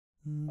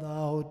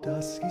Thou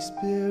dusky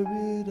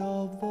spirit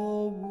of the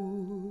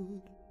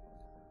wood,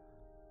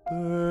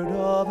 bird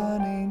of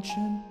an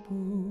ancient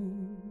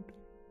brood,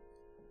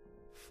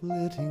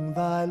 flitting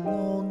thy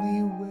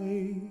lonely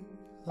way,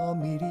 a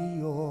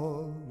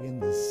meteor in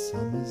the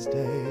summer's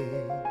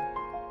day.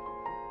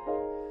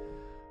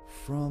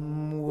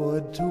 From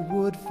wood to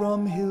wood,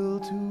 from hill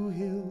to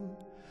hill,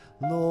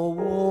 low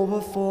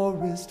over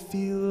forest,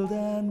 field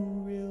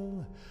and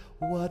rill,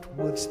 what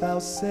wouldst thou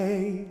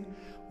say?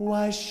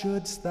 Why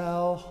shouldst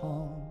thou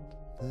haunt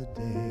the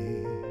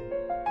day?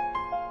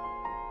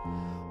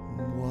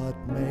 What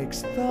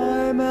makes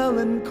thy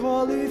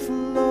melancholy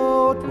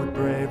float? What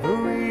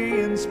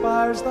bravery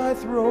inspires thy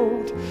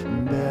throat,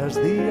 and bears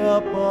thee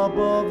up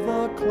above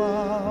the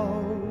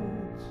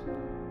clouds,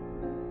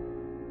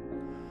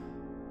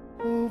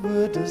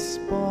 over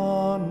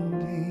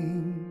desponding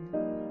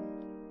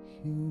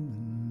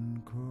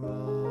human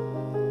crowds?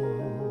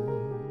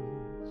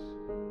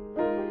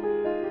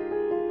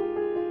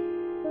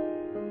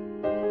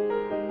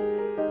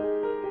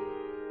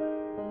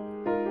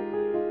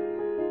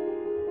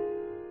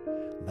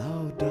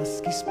 Thou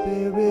dusky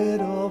spirit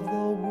of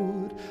the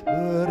wood,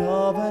 bird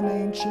of an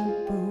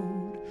ancient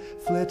brood,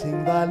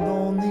 flitting thy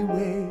lonely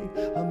way,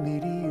 a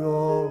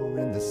meteor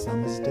in the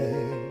summer's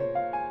day.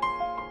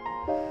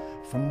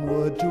 From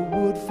wood to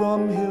wood,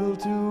 from hill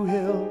to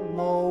hill,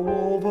 low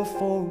over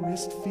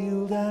forest,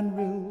 field and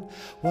rill,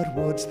 what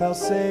wouldst thou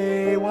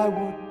say? Why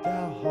wouldst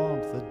thou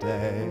haunt the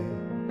day?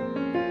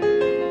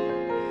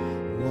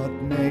 What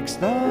makes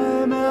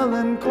thy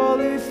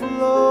melancholy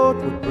float?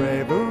 What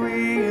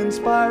bravery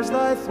inspires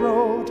thy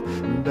throat,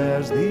 and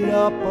bears thee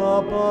up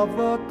above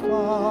the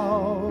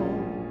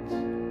clouds?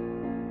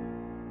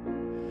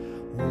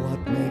 What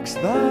makes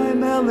thy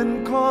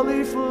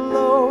melancholy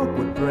float?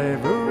 What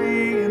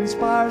bravery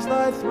inspires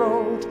thy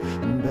throat,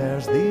 and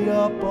bears thee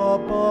up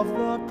above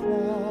the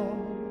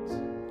clouds,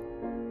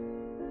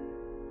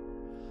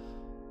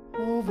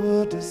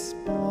 over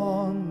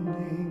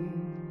desponding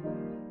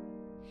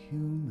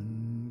human